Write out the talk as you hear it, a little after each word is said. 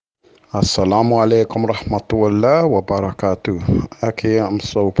Assalamu alaikum rahmatullah wa barakatuh. Aki, I'm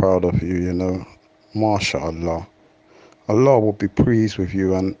so proud of you, MashaAllah. Allah will be pleased with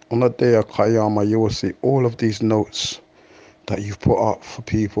you, and on the day of Qiyamah, you will see all of these notes that you've put up for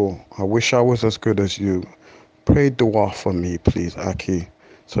people. I wish I was as good as you. Pray dua for me, please, Aki,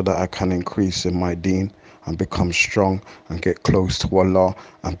 so that I can increase in my deen and become strong and get close to Allah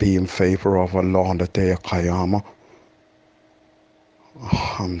and be in favor of Allah on the day of Qiyamah.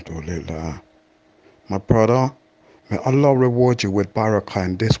 Alhamdulillah. My brother, may Allah reward you with barakah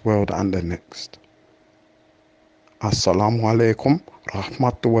in this world and the next. Assalamu alaikum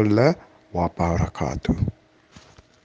rahmatullahi wa barakatuh.